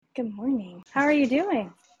Good morning. How are you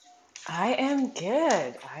doing? I am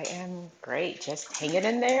good. I am great. Just hanging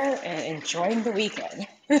in there and enjoying the weekend.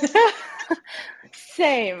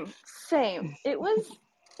 Same, same. It was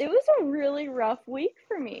a really rough week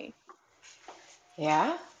for me.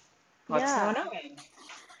 Yeah? What's Yeah. going on?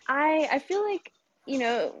 I feel like, you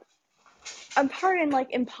know, I'm part in like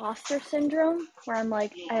imposter syndrome where I'm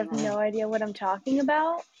like I have no idea what I'm talking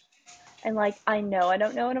about and like I know I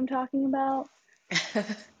don't know what I'm talking about.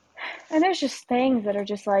 And there's just things that are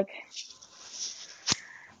just like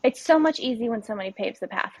it's so much easy when somebody paves the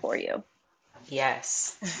path for you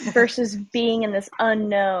Yes. versus being in this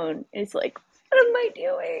unknown. It's like, what am I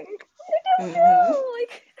doing? I don't hmm know.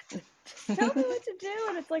 Like just tell me what to do.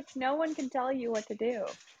 And it's like no one can tell you what to do.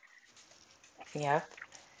 Yep.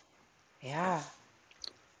 Yeah.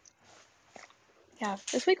 Yeah,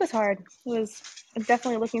 this week was hard. I'm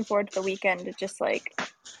definitely looking forward to the weekend to just like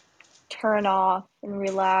turn off and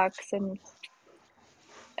relax. And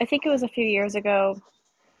I think it was a few years ago.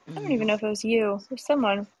 I don't even hmm know if it was you. It was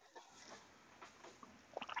someone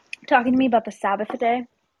talking to me about the Sabbath day.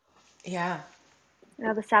 Yeah.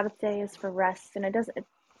 Now the Sabbath day is for rest, and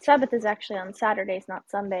Sabbath is actually on Saturdays, not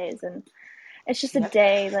Sundays, and it's just a Yep.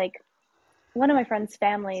 day like one of my friends'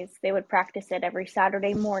 families. They would practice it every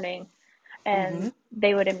Saturday morning, hmm and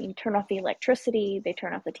they would, I mean, turn off the electricity, they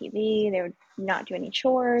turn off the TV, they would not do any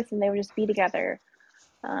chores, and they would just be together,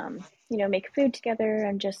 make food together,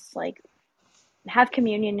 and just like have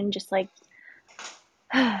communion and just like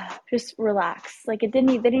just relax. Like they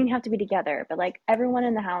didn't have to be together, but like everyone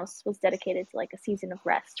in the house was dedicated to like a season of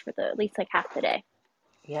rest for the at least like half the day.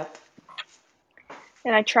 Yep.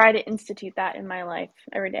 And I try to institute that in my life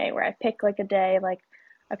every day, where I pick like a day, like,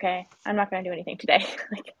 okay, I'm not going to do anything today.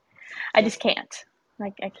 Like I Yep. just can't.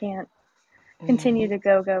 Like I can't continue hmm to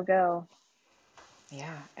go, go, go.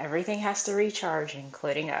 Yeah. Everything has to recharge,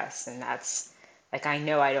 including us. And that's like, I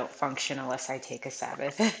know I don't function unless I take a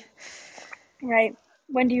Sabbath. Right.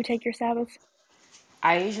 When do you take your Sabbath?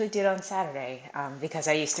 I usually do it on Saturday because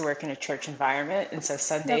I used to work in a church environment, and so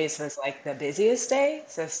Yep. Sundays was like the busiest day.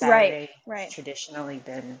 So Right. Saturday has Right. traditionally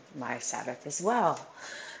been my Sabbath as well.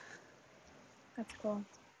 That's cool.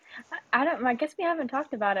 I don't. I guess we haven't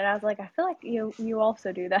talked about it. I was like, I feel like you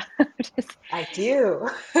also do that. Just I do.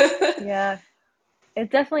 yeah.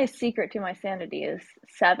 It's definitely a secret to my sanity is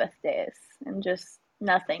Sabbath days and just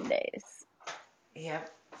nothing days. Yep.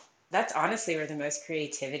 That's honestly where the most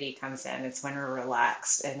creativity comes in. It's when we're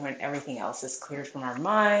relaxed and when everything else is cleared from our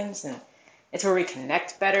minds, and it's where we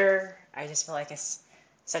connect better. I just feel like it's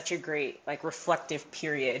such a great, like, reflective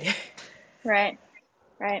period. Right.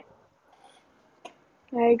 Right.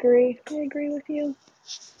 I agree. I agree with you.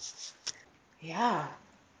 Yeah,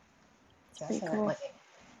 It's pretty definitely. cool.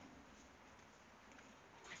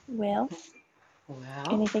 Well,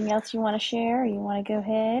 Well, anything else you want to share? Or you want to go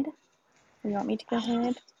ahead? Or you want me to go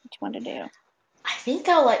ahead? What you want to do? I think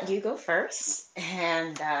I'll let you go first.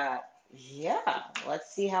 And yeah,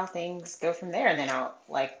 let's see how things go from there. And then I'll,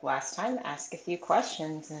 like last time, ask a few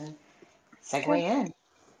questions and segue Okay. in.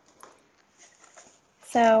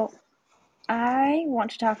 So I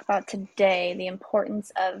want to talk about today the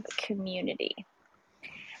importance of community.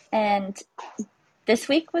 And this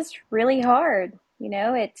week was really hard.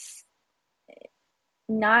 It's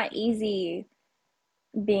not easy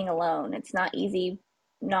being alone. It's not easy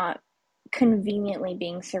not conveniently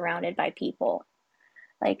being surrounded by people.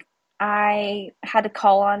 Like, I had to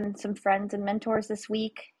call on some friends and mentors this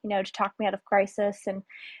week, to talk me out of crisis and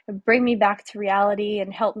bring me back to reality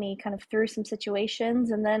and help me kind of through some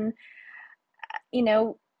situations. And then, you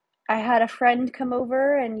know, I had a friend come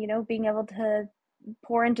over and, being able to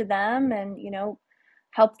pour into them and,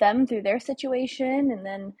 help them through their situation. And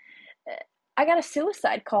then I got a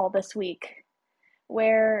suicide call this week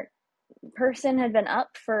where person had been up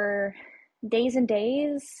for days and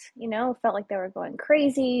days, felt like they were going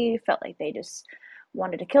crazy, felt like they just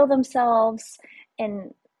wanted to kill themselves.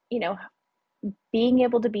 And, you know, being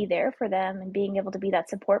able to be there for them and being able to be that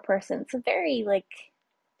support person, it's a very, like,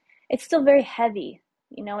 it's still very heavy.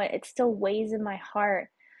 It still weighs in my heart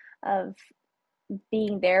of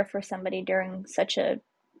being there for somebody during such a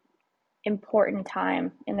important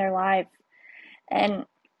time in their life. And,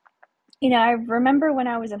 I remember when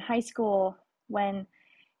I was in high school when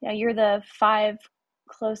you're the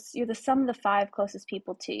sum of the five closest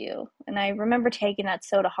people to you. And I remember taking that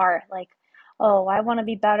so to heart, like, oh, I want to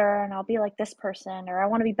be better and I'll be like this person, or I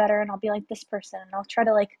want to be better and I'll be like this person. And I'll try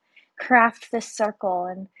to like craft this circle.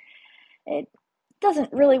 And it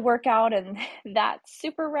doesn't really work out in that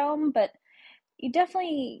super realm, but you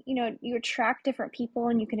definitely, you attract different people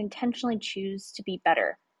and you can intentionally choose to be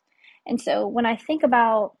better. And so when I think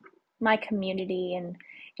about my community, and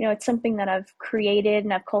it's something that I've created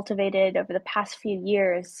and I've cultivated over the past few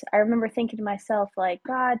years. I remember thinking to myself, like,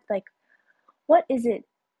 God, like, what is it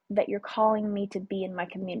that you're calling me to be in my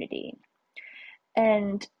community?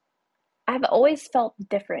 And I've always felt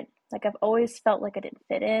different. Like, I've always felt like I didn't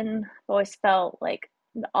fit in. I've always felt like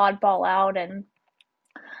the oddball out. And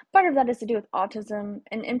part of that is to do with autism.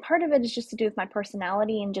 And part of it is just to do with my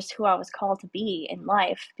personality and just who I was called to be in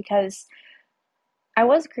life, because I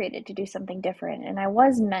was created to do something different and I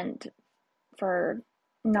was meant for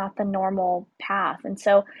not the normal path. And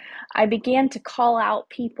so I began to call out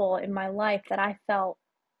people in my life that I felt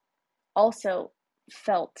also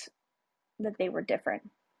felt that they were different.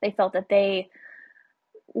 They felt that they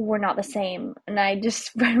were not the same. And I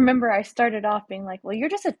just remember I started off being like, well, you're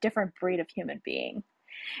just a different breed of human being.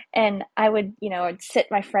 And I would, I'd sit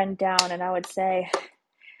my friend down and I would say,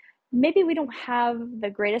 maybe we don't have the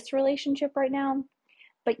greatest relationship right now,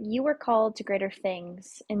 but you were called to greater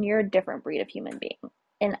things and you're a different breed of human being.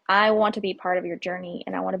 And I want to be part of your journey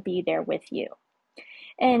and I want to be there with you.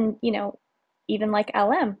 And, even like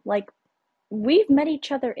LM, like we've met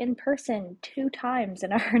each other in person 2 times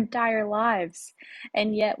in our entire lives.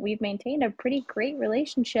 And yet we've maintained a pretty great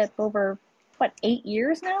relationship over what, 8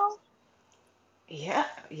 years now? Yeah,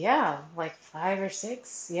 yeah, like 5 or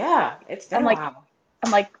 6. Yeah, it's been I'm a like, while.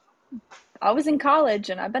 I'm like, I was in college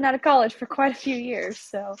and I've been out of college for quite a few years.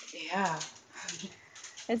 So Yeah.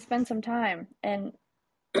 it's been some time. And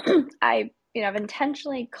I've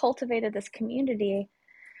intentionally cultivated this community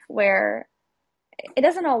where it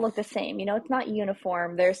doesn't all look the same. It's not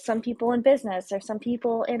uniform. There's some people in business, there's some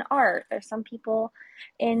people in art, there's some people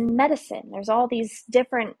in medicine. There's all these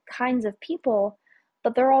different kinds of people,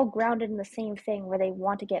 but they're all grounded in the same thing where they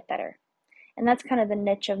want to get better. And that's kind of the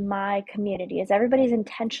niche of my community is everybody's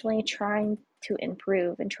intentionally trying to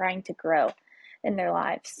improve and trying to grow in their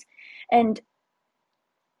lives. And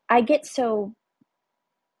I get so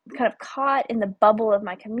kind of caught in the bubble of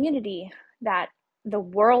my community that the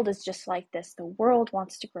world is just like this. The world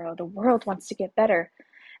wants to grow, the world wants to get better.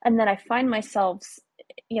 And then I find myself,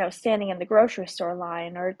 standing in the grocery store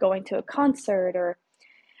line or going to a concert or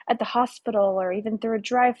at the hospital or even through a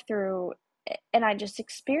drive through. And I just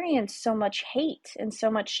experience so much hate and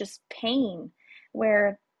so much just pain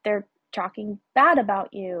where they're talking bad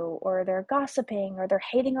about you or they're gossiping or they're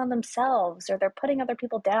hating on themselves or they're putting other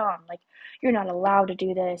people down, like you're not allowed to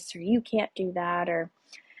do this or you can't do that, or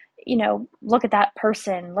look at that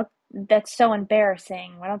person, look, that's so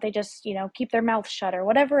embarrassing, why don't they just keep their mouth shut, or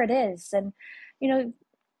whatever it is. And you know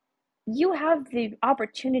you have the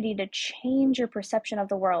opportunity to change your perception of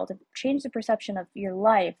the world and change the perception of your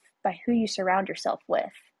life by who you surround yourself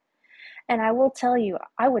with. And I will tell you,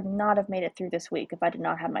 I would not have made it through this week if I did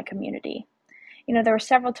not have my community. There were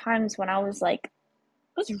several times when I was like,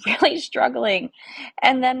 I was really struggling.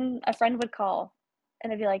 And then a friend would call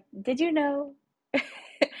and I'd be like, did you know?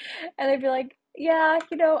 And they'd be like, yeah,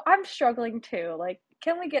 I'm struggling too. Like,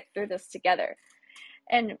 can we get through this together?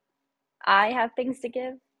 And I have things to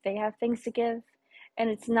give, they have things to give. And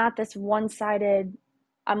it's not this one sided,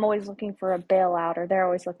 I'm always looking for a bailout or they're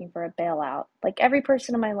always looking for a bailout. Like every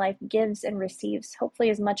person in my life gives and receives,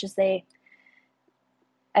 hopefully as much as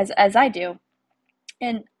as I do.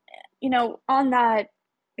 And on that,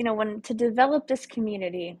 when to develop this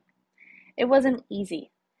community, it wasn't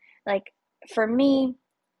easy. Like for me,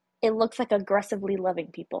 it looks like aggressively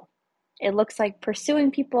loving people. It looks like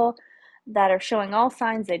pursuing people that are showing all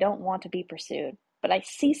signs they don't want to be pursued. But I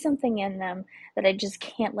see something in them that I just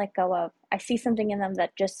can't let go of. I see something in them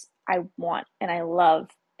that just I want and I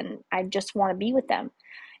love and I just want to be with them.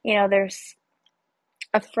 There's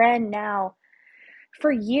a friend now,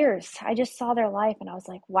 for years, I just saw their life and I was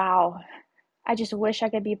like, wow, I just wish I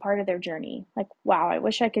could be a part of their journey. Like, wow, I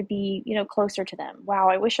wish I could be, closer to them. Wow,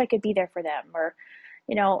 I wish I could be there for them. Or,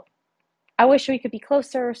 you know, I wish we could be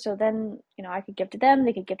closer so then, I could give to them,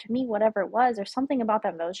 they could give to me, whatever it was, or something about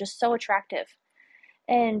them that was just so attractive.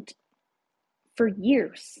 And for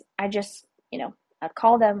years, I just, I'd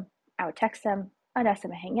call them, I would text them, I'd ask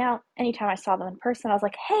them to hang out. Anytime I saw them in person, I was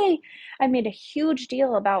like, hey, I made a huge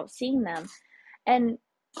deal about seeing them. And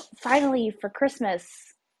finally, for Christmas,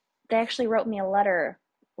 they actually wrote me a letter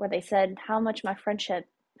where they said how much my friendship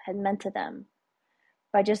had meant to them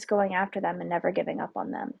by just going after them and never giving up on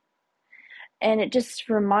them. And it just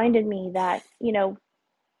reminded me that,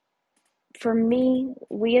 for me,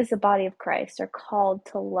 we as the body of Christ are called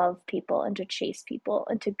to love people and to chase people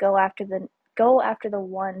and to go after the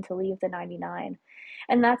one to leave the 99.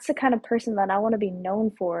 And that's the kind of person that I want to be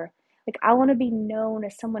known for. Like I want to be known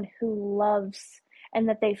as someone who loves and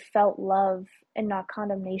that they felt love and not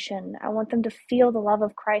condemnation. I want them to feel the love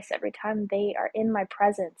of Christ every time they are in my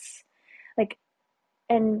presence. Like,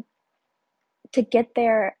 and to get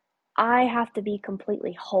there, I have to be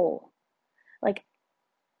completely whole. Like,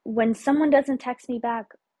 when someone doesn't text me back,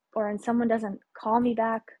 or when someone doesn't call me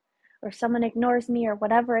back, or someone ignores me, or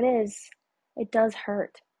whatever it is, it does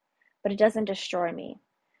hurt, but it doesn't destroy me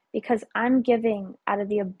because I'm giving out of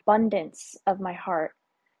the abundance of my heart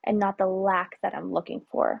and not the lack that I'm looking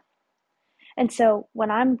for. And so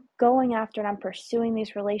when I'm going after and I'm pursuing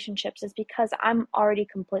these relationships, is because I'm already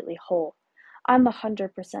completely whole. I'm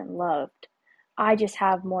 100% loved. I just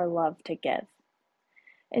have more love to give.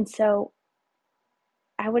 And so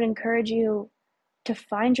I would encourage you to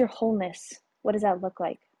find your wholeness. What does that look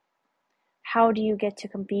like? How do you get to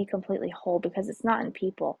be completely whole? Because it's not in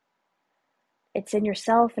people, it's in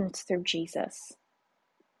yourself and it's through Jesus.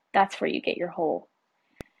 That's where you get your whole.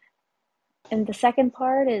 And the second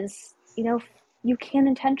part is, you can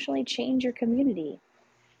intentionally change your community.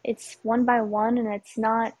 It's one by one and it's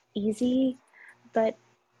not easy, but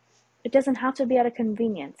it doesn't have to be out of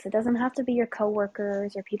convenience. It doesn't have to be your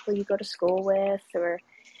coworkers or people you go to school with or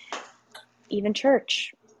even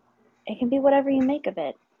church. It can be whatever you make of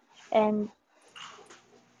it. And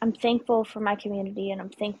I'm thankful for my community and I'm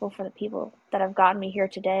thankful for the people that have gotten me here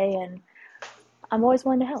today. And I'm always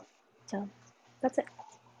willing to help. So that's it.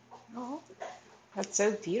 Oh, that's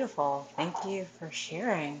so beautiful. Thank you for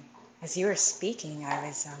sharing. As you were speaking, I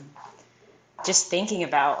was just thinking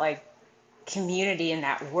about like community and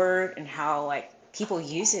that word and how like people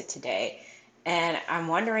use it today. And I'm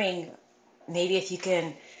wondering maybe if you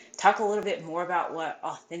can talk a little bit more about what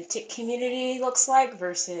authentic community looks like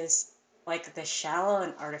versus like the shallow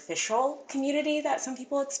and artificial community that some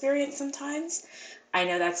people experience sometimes. I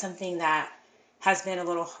know that's something that has been a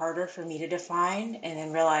little harder for me to define and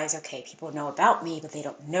then realize, okay, people know about me, but they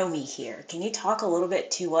don't know me here. Can you talk a little bit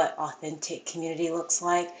to what authentic community looks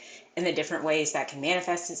like and the different ways that can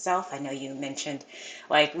manifest itself? I know you mentioned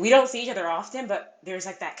like we don't see each other often, but there's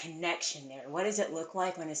like that connection there. What does it look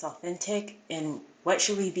like when it's authentic, and what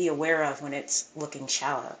should we be aware of when it's looking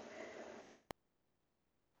shallow?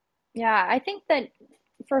 Yeah, I think that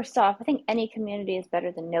first off, I think any community is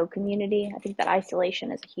better than no community. I think that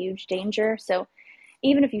isolation is a huge danger. So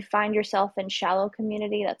even if you find yourself in shallow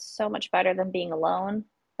community, that's so much better than being alone.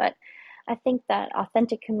 But I think that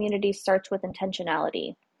authentic community starts with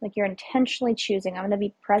intentionality. Like you're intentionally choosing, I'm going to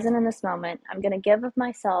be present in this moment. I'm going to give of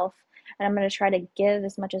myself and I'm going to try to give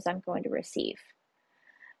as much as I'm going to receive.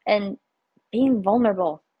 And being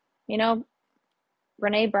vulnerable, you know,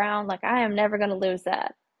 Brene Brown, like I am never going to lose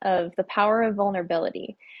that of the power of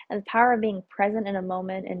vulnerability and the power of being present in a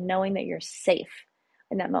moment and knowing that you're safe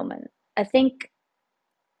in that moment. I think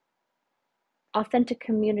authentic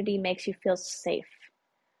community makes you feel safe.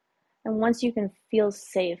 And once you can feel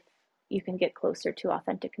safe, you can get closer to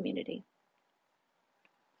authentic community.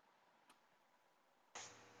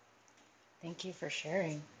 Thank you for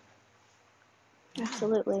sharing. Yeah.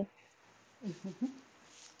 Absolutely.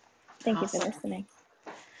 Thank you for Awesome. listening.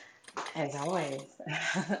 As always.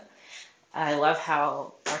 I love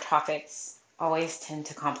how our topics always tend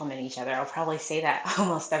to complement each other. I'll probably say that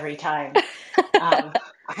almost every time. Um,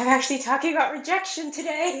 I'm actually talking about rejection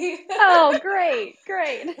today. Oh, great,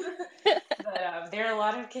 great. But there are a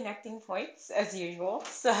lot of connecting points as usual.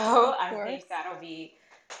 So Of I course. think that'll be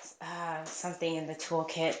something in the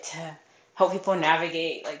toolkit to help people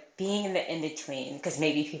navigate like being in the in between because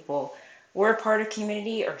maybe people were part of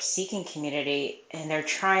community or seeking community and they're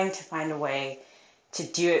trying to find a way to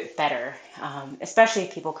do it better, especially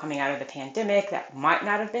people coming out of the pandemic that might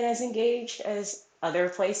not have been as engaged as other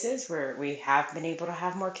places where we have been able to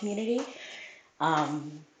have more community.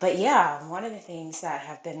 But yeah, one of the things that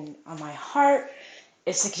have been on my heart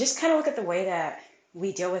is to just kind of look at the way that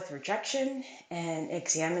we deal with rejection and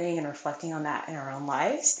examining and reflecting on that in our own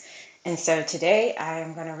lives. And so today I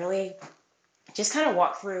am going to really just kind of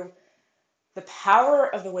walk through the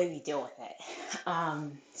power of the way we deal with it.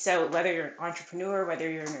 So whether you're an entrepreneur, whether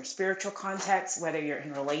you're in your spiritual context, whether you're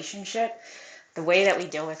in a relationship, the way that we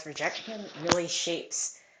deal with rejection really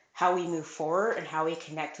shapes how we move forward and how we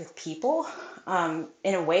connect with people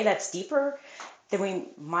in a way that's deeper than we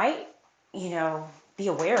might, be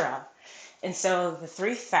aware of. And so the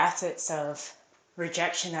three facets of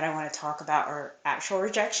rejection that I want to talk about are actual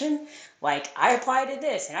rejection. Like I applied to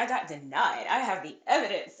this and I got denied. I have the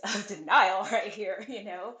evidence of denial right here.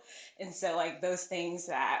 And so like those things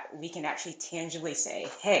that we can actually tangibly say,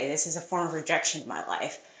 hey, this is a form of rejection in my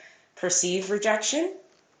life. Perceived rejection,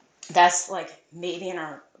 that's like maybe in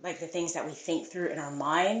our like the things that we think through in our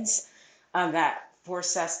minds that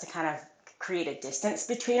force us to kind of create a distance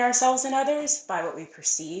between ourselves and others by what we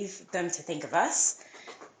perceive them to think of us.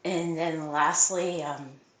 And then lastly,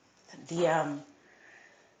 the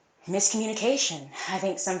miscommunication. I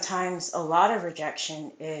think sometimes a lot of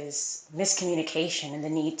rejection is miscommunication and the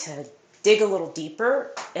need to dig a little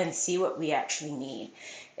deeper and see what we actually need.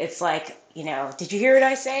 It's like, did you hear what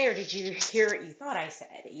I say or did you hear what you thought I said?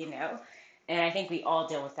 And I think we all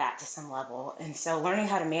deal with that to some level. And so learning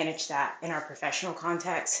how to manage that in our professional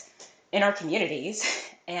context, in our communities,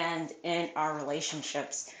 and in our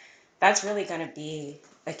relationships, that's really going to be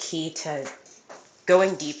a key to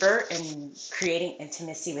going deeper and creating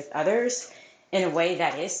intimacy with others in a way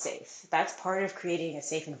that is safe. That's part of creating a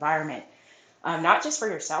safe environment, not just for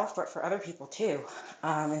yourself, but for other people too.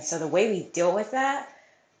 And so the way we deal with that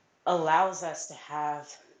allows us to have,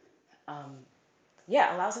 um,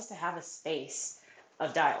 allows us to have a space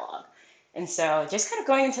of dialogue. And so just kind of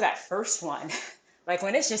going into that first one, like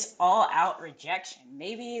when it's just all out rejection,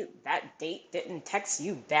 maybe that date didn't text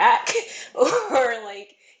you back, or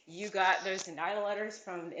like you got those denial letters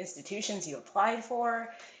from the institutions you applied for.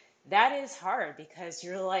 That is hard because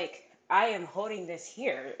you're like, I am holding this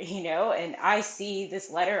here, and I see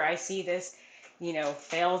this letter, I see this,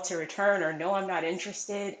 fail to return or no, I'm not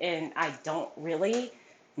interested, and I don't really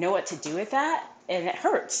know what to do with that, and it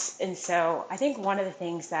hurts. And so I think one of the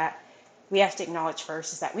things that we have to acknowledge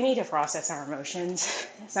first is that we need to process our emotions.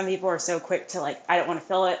 Some people are so quick to like, I don't want to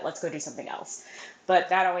feel it, let's go do something else. But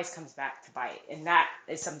that always comes back to bite. And that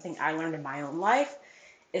is something I learned in my own life,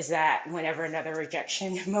 is that whenever another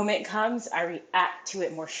rejection moment comes, I react to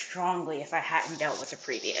it more strongly if I hadn't dealt with the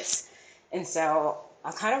previous. And so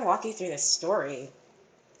I'll kind of walk you through this story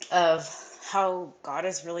of how God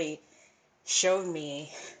has really showed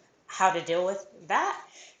me how to deal with that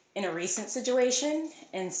in a recent situation.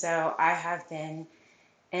 And so I have been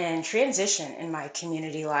in transition in my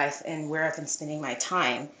community life and where I've been spending my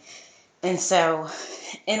time. And so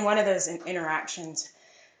in one of those interactions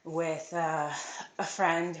with a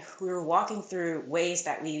friend, we were walking through ways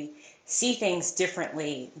that we see things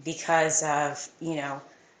differently because of,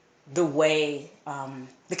 the way,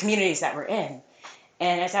 the communities that we're in.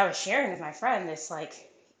 And as I was sharing with my friend this, like,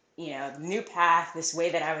 new path, this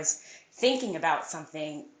way that I was thinking about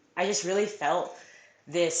something, I just really felt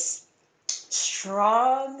this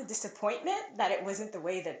strong disappointment that it wasn't the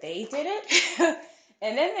way that they did it.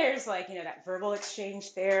 And then there's like, that verbal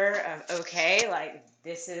exchange there of, okay, like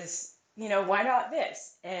this is, why not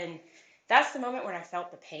this? And that's the moment when I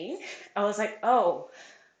felt the pain. I was like, oh,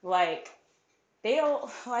 like they don't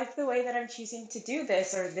like the way that I'm choosing to do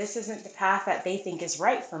this, or this isn't the path that they think is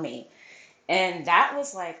right for me. And that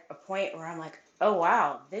was like a point where I'm like, oh,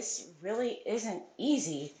 wow, this really isn't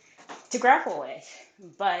easy to grapple with.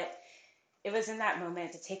 But it was in that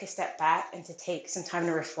moment to take a step back and to take some time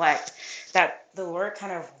to reflect that the Lord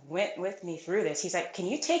kind of went with me through this. He's like, can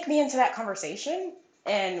you take me into that conversation?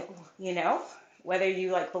 And, whether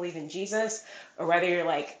you like believe in Jesus or whether you're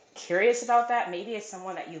like curious about that, maybe it's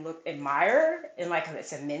someone that you look admire and like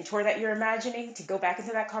it's a mentor that you're imagining to go back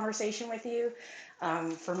into that conversation with you.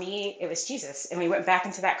 For me, it was Jesus. And we went back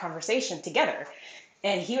into that conversation together.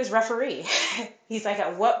 And he was referee. He's like,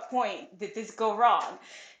 at what point did this go wrong?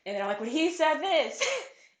 And then I'm like, when he said this,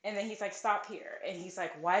 and then he's like, stop here. And he's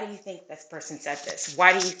like, why do you think this person said this?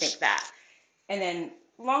 Why do you think that? And then,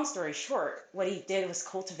 long story short, what he did was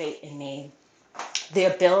cultivate in me the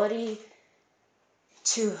ability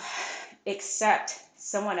to accept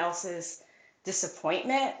someone else's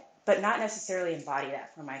disappointment, but not necessarily embody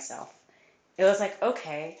that for myself. It was like,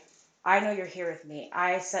 okay, I know you're here with me.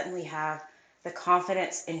 I suddenly have the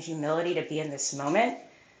confidence and humility to be in this moment,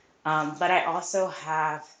 but I also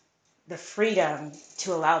have the freedom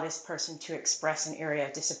to allow this person to express an area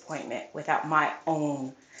of disappointment without my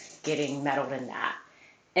own getting meddled in that.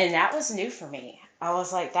 And that was new for me. I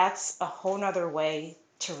was like, that's a whole nother way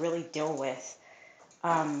to really deal with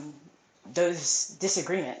um, those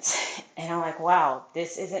disagreements. And I'm like, wow,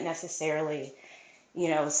 this isn't necessarily,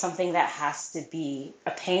 something that has to be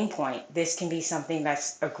a pain point. This can be something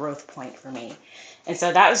that's a growth point for me. And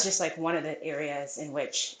so that was just like one of the areas in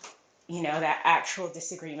which, that actual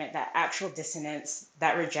disagreement, that actual dissonance,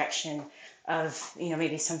 that rejection of,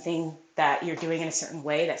 maybe something that you're doing in a certain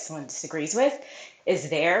way that someone disagrees with is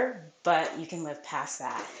there, but you can live past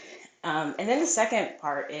that. And then the second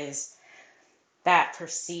part is that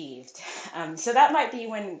perceived. So that might be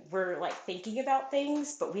when we're like thinking about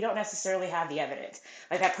things, but we don't necessarily have the evidence.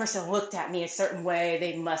 Like that person looked at me a certain way,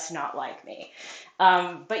 they must not like me.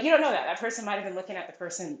 But you don't know that. That person might have been looking at the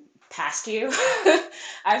person past you.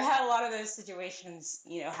 I've had a lot of those situations,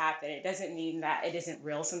 happen. It doesn't mean that it isn't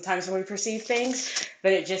real sometimes when we perceive things,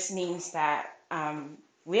 but it just means that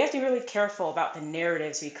we have to be really careful about the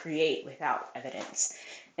narratives we create without evidence.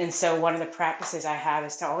 And so one of the practices I have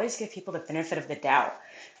is to always give people the benefit of the doubt.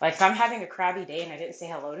 Like if I'm having a crabby day and I didn't say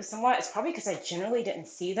hello to someone, it's probably because I generally didn't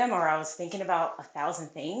see them or I was thinking about a thousand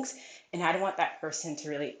things and I don't want that person to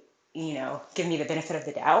really, give me the benefit of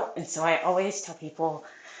the doubt. And so I always tell people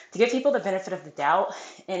to give people the benefit of the doubt.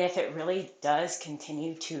 And if it really does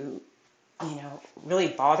continue to, really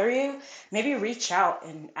bother you, maybe reach out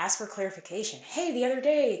and ask for clarification. Hey, the other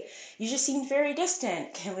day you just seemed very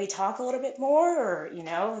distant. Can we talk a little bit more? Or,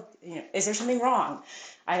 is there something wrong?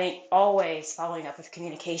 I think always following up with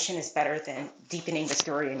communication is better than deepening the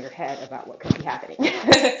story in your head about what could be happening.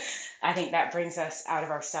 I think that brings us out of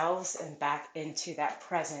ourselves and back into that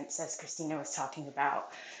presence, as Christina was talking about,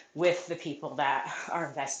 with the people that are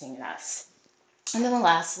investing in us. And then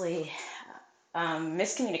lastly,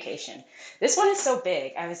 miscommunication. This one is so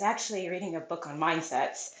big. I was actually reading a book on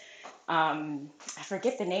mindsets. I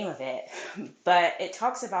forget the name of it, but it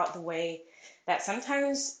talks about the way that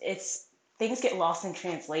sometimes it's things get lost in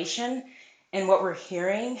translation, and what we're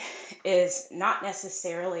hearing is not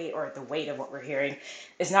necessarily, or the weight of what we're hearing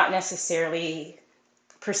is not necessarily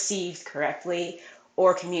perceived correctly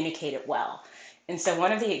or communicated well. And so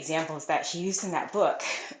one of the examples that she used in that book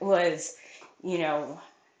was, you know,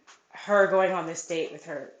 her going on this date with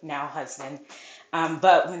her now husband.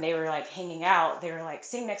 But when they were like hanging out, they were like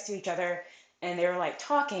sitting next to each other and they were like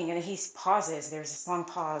talking, and he pauses. There's this long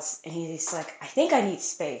pause, and he's like, I think I need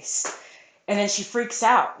space. And then she freaks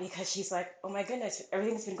out because she's like, oh my goodness,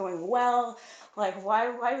 everything's been going well. Like, why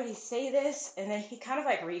would he say this? And then he kind of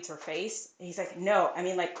like reads her face. And he's like, no, I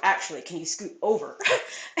mean, like, actually, can you scoot over?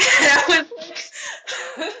 And I was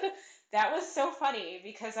like, that was so funny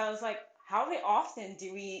because I was like, how often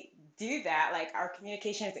do we do that? Like, our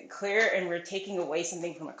communication isn't clear and we're taking away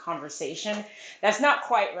something from a conversation. That's not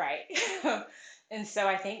quite right. And so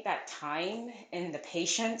I think that time and the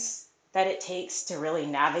patience that it takes to really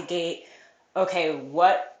navigate, okay,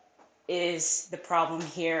 what is the problem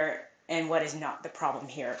here and what is not the problem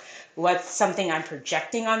here? What's something I'm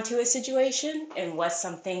projecting onto a situation and what's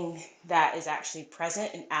something that is actually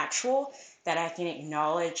present and actual that I can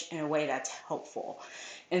acknowledge in a way that's helpful.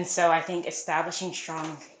 And so I think establishing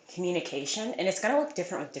strong communication, and it's going to look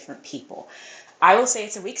different with different people. I will say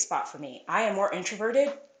it's a weak spot for me. I am more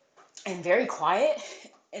introverted and very quiet.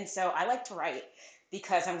 And so I like to write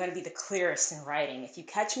because I'm going to be the clearest in writing. If you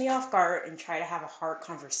catch me off guard and try to have a hard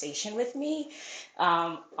conversation with me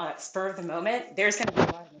on a spur of the moment, there's going to be a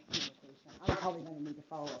lot of miscommunication. I'm probably going to need to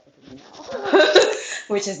follow up with an email,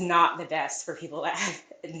 which is not the best for people that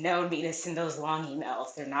have known me to send those long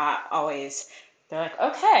emails. They're not always, they're like,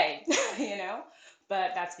 okay, you know?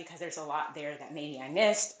 But that's because there's a lot there that maybe I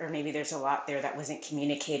missed, or maybe there's a lot there that wasn't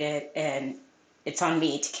communicated, and it's on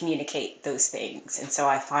me to communicate those things. And so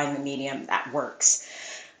I find the medium that works.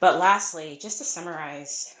 But lastly, just to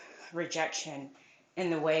summarize rejection in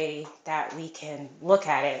the way that we can look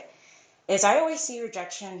at it, is I always see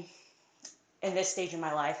rejection in this stage of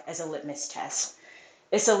my life as a litmus test.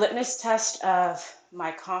 It's a litmus test of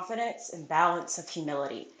my confidence and balance of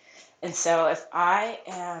humility. And so if I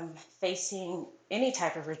am facing any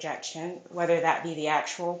type of rejection, whether that be the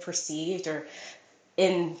actual perceived or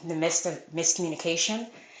in the midst of miscommunication,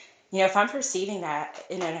 if I'm perceiving that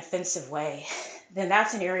in an offensive way, then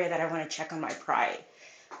that's an area that I want to check on my pride.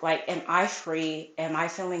 Like, am I free? Am I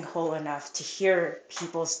feeling whole enough to hear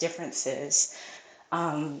people's differences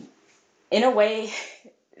um, in a way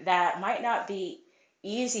that might not be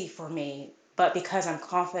easy for me, but because I'm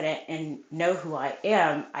confident and know who I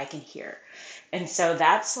am, I can hear. And so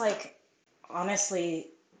that's like, honestly,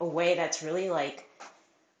 a way that's really like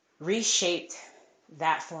reshaped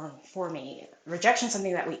that for me. Rejection is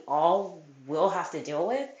something that we all will have to deal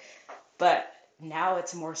with, but now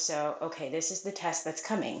it's more so, okay, this is the test that's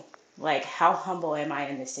coming. Like, how humble am I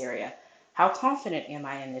in this area? How confident am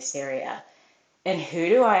I in this area? And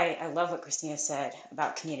I love what Christina said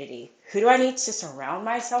about community. Who do I need to surround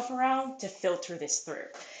myself around to filter this through?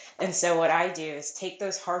 And so what I do is take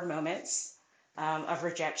those hard moments of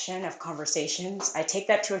rejection, of conversations, I take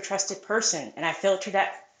that to a trusted person and I filter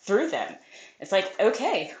that through them. It's like,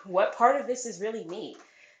 okay, what part of this is really me?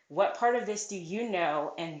 What part of this do you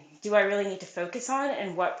know? And do I really need to focus on?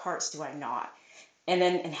 And what parts do I not? And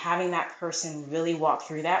then in having that person really walk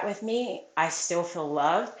through that with me, I still feel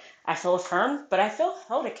loved, I feel affirmed, but I feel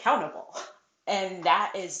held accountable. And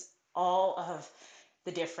that is all of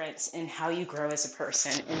the difference in how you grow as a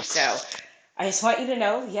person. And so I just want you to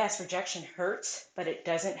know, yes, rejection hurts, but it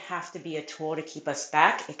doesn't have to be a tool to keep us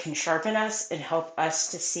back. It can sharpen us and help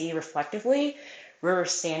us to see reflectively where we're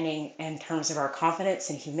standing in terms of our confidence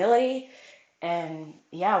and humility. And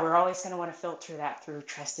yeah, we're always going to want to filter that through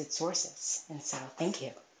trusted sources. And so, thank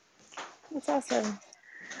you. That's awesome.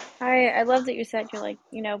 I love that you said you're like,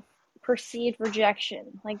 perceived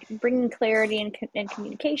rejection, like bringing clarity and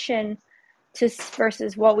communication to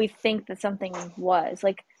versus what we think that something was.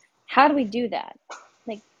 Like, how do we do that?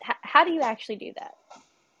 Like, how do you actually do that?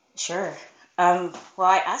 Sure. Well,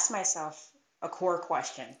 I asked myself a core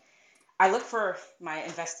question. I look for my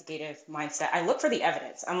investigative mindset. I look for the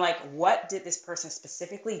evidence. I'm like, what did this person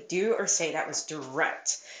specifically do or say that was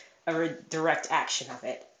direct, direct action of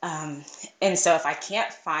it? And so if I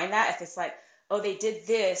can't find that, if it's like, oh, they did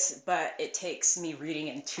this, but it takes me reading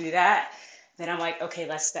into that, then I'm like, okay,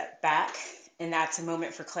 let's step back. And that's a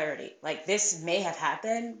moment for clarity. Like, this may have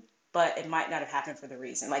happened, but it might not have happened for the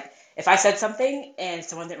reason. Like, if I said something and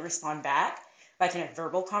someone didn't respond back, like in a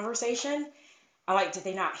verbal conversation, I'm like, did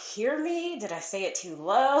they not hear me? Did I say it too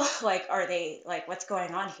low? Like, are they like, what's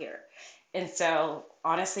going on here? And so,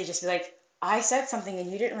 honestly, just be like, I said something and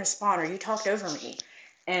you didn't respond, or you talked over me.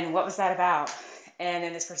 And what was that about? And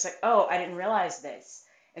then this person's like, oh, I didn't realize this.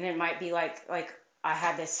 And it might be like I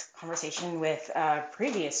had this conversation with a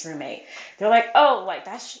previous roommate. They're like, oh, like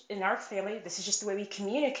that's in our family, this is just the way we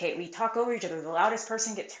communicate. We talk over each other. The loudest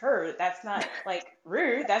person gets heard. That's not like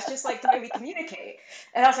rude. That's just like the way we communicate.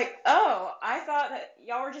 And I was like, oh, I thought that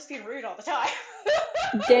y'all were just being rude all the time.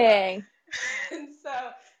 Dang. And so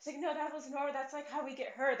it's like, no, that was normal. That's like how we get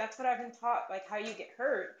hurt. That's what I've been taught, like how you get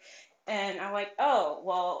hurt. And I'm like, oh,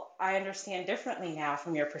 well, I understand differently now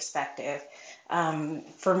from your perspective.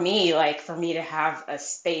 For me, like for me to have a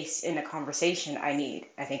space in a conversation, I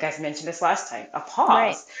think I've mentioned this last time, a Right.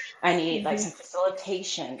 pause. I need like Hmm. some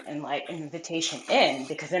facilitation and like an invitation in,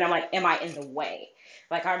 because then I'm like, am I in the way?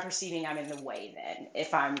 Like I'm perceiving I'm in the way then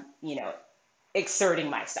if I'm, exerting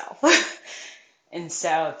myself. And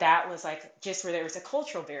so that was like just where there was a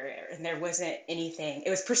cultural barrier and there wasn't anything, it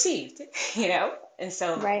was perceived, you know? And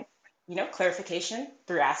so, Right. clarification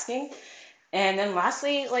through asking. And then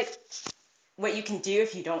lastly, like what you can do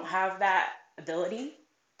if you don't have that ability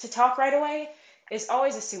to talk right away is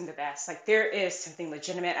always assume the best. Like there is something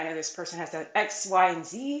legitimate. I know this person has done X, Y, and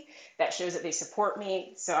Z that shows that they support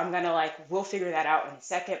me. So I'm gonna we'll figure that out in a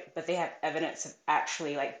second, but they have evidence of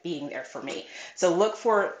actually like being there for me. So look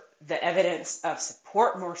for the evidence of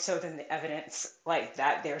support more so than the evidence like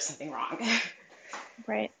that there's something wrong.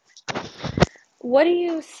 Right. What do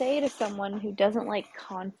you say to someone who doesn't like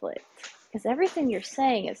conflict? Because everything you're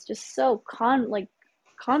saying is just so conflict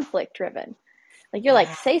driven. Like you're like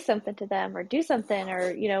Yeah. say something to them or do something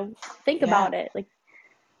or think Yeah. about it. Like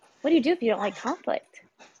what do you do if you don't like conflict?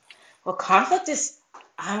 Well, conflict is,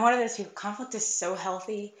 I'm one of those people, conflict is so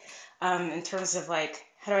healthy in terms of like,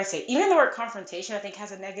 how do I say, it? Even the word confrontation, I think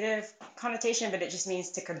has a negative connotation, but it just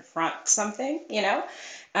means to confront something, you know?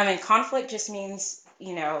 And conflict just means,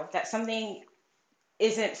 that something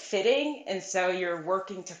isn't fitting. And so you're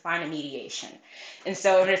working to find a mediation. And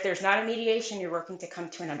so if there's not a mediation, you're working to come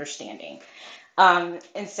to an understanding.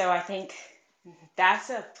 And so I think that's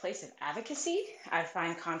a place of advocacy. I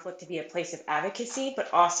find conflict to be a place of advocacy,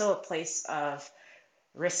 but also a place of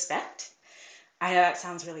respect. I know that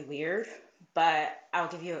sounds really weird, but I'll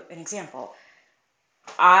give you an example.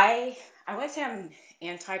 I wouldn't say I'm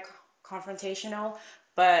anti-confrontational,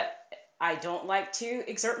 but I don't like to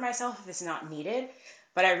exert myself if it's not needed.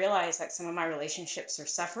 But I realize that some of my relationships are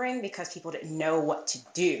suffering because people didn't know what to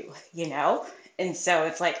do, you know? And so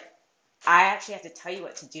it's like I actually have to tell you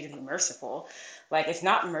what to do to be merciful. Like, it's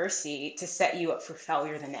not mercy to set you up for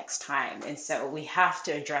failure the next time. And so we have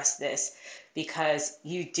to address this because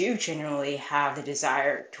you do genuinely have the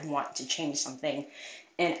desire to want to change something.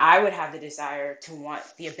 And I would have the desire to want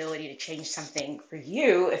the ability to change something for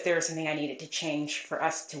you if there was something I needed to change for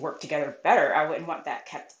us to work together better. I wouldn't want that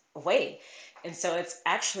kept away. And so it's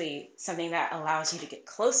actually something that allows you to get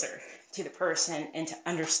closer to the person and to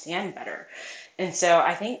understand better. And so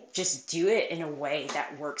I think just do it in a way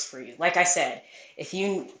that works for you. Like I said, if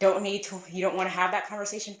you don't want to have that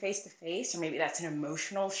conversation face to face, or maybe that's an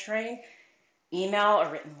emotional strain, email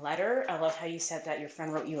a written letter. I love how you said that your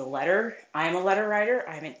friend wrote you a letter. I am a letter writer,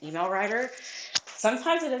 I'm an email writer.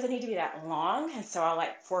 Sometimes it doesn't need to be that long. And so I'll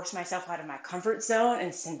like force myself out of my comfort zone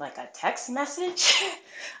and send like a text message.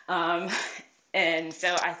 um, and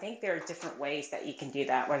so I think there are different ways that you can do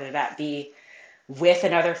that, whether that be with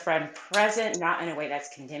another friend present, not in a way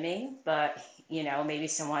that's condemning, but maybe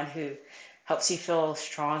someone who helps you feel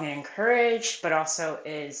strong and encouraged, but also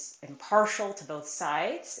is impartial to both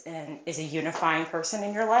sides and is a unifying person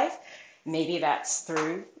in your life. Maybe that's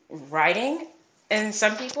through writing. And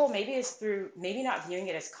some people, maybe it's through maybe not viewing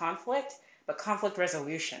it as conflict, but conflict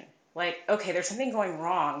resolution. Like, okay, there's something going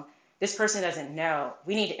wrong. This person doesn't know.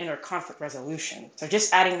 We need to enter conflict resolution. So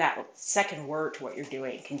just adding that second word to what you're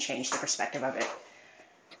doing can change the perspective of it.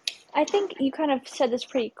 I think you kind of said this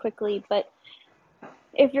pretty quickly, but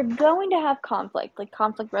if you're going to have conflict, like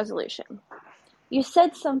conflict resolution, you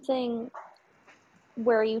said something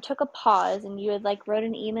where you took a pause and you had like wrote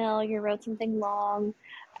an email, you wrote something long,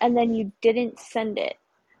 and then you didn't send it.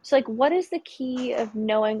 So, like, what is the key of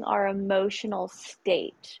knowing our emotional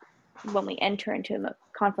state when we enter into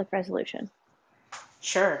conflict resolution?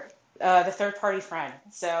 Sure. The third party friend.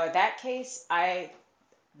 So in that case,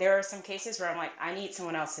 there are some cases where I'm like, I need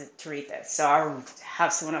someone else to read this. So I'll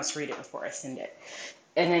have someone else read it before I send it.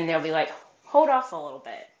 And then they'll be like, hold off a little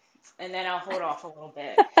bit. And then I'll hold off a little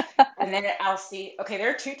bit. And then I'll see, okay, there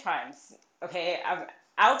are two times. Okay,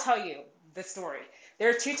 I'll tell you the story. There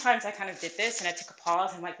are two times I kind of did this and I took a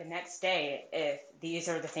pause and like the next day, if these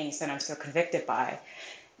are the things that I'm so convicted by,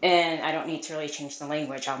 and I don't need to really change the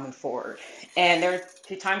language, I'll move forward. And there are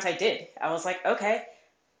two times I did. I was like, okay,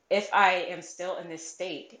 if I am still in this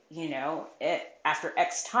state, after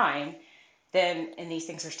X time, then, and these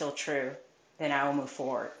things are still true, then I will move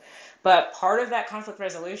forward. But part of that conflict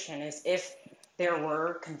resolution is if there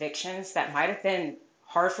were convictions that might have been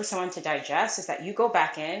hard for someone to digest, is that you go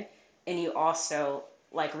back in and you also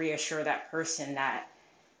like reassure that person that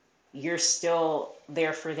you're still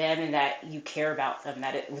there for them and that you care about them,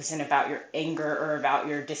 that it wasn't about your anger or about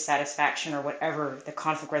your dissatisfaction or whatever the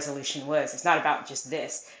conflict resolution was. It's not about just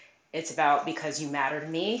this. It's about because you matter to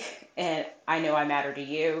me and I know I matter to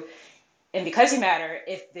you. And because you matter,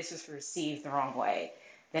 if this was received the wrong way,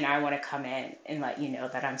 then I want to come in and let you know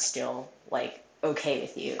that I'm still like okay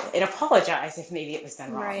with you and apologize if maybe it was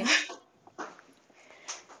done wrong. Right.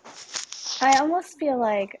 I almost feel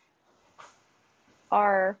like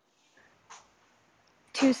our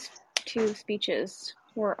two two speeches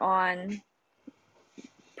were on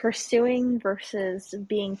pursuing versus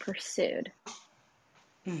being pursued.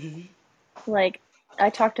 Hmm. Like, I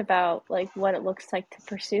talked about like what it looks like to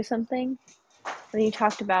pursue something. And you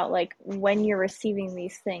talked about like when you're receiving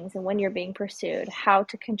these things and when you're being pursued, how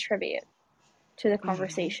to contribute to the Hmm.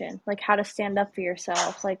 conversation, like how to stand up for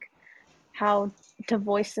yourself, like how to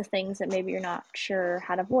voice the things that maybe you're not sure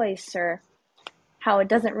how to voice, or how it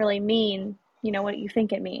doesn't really mean, what you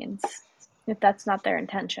think it means if that's not their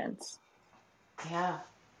intentions. Yeah.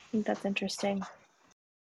 I think that's interesting.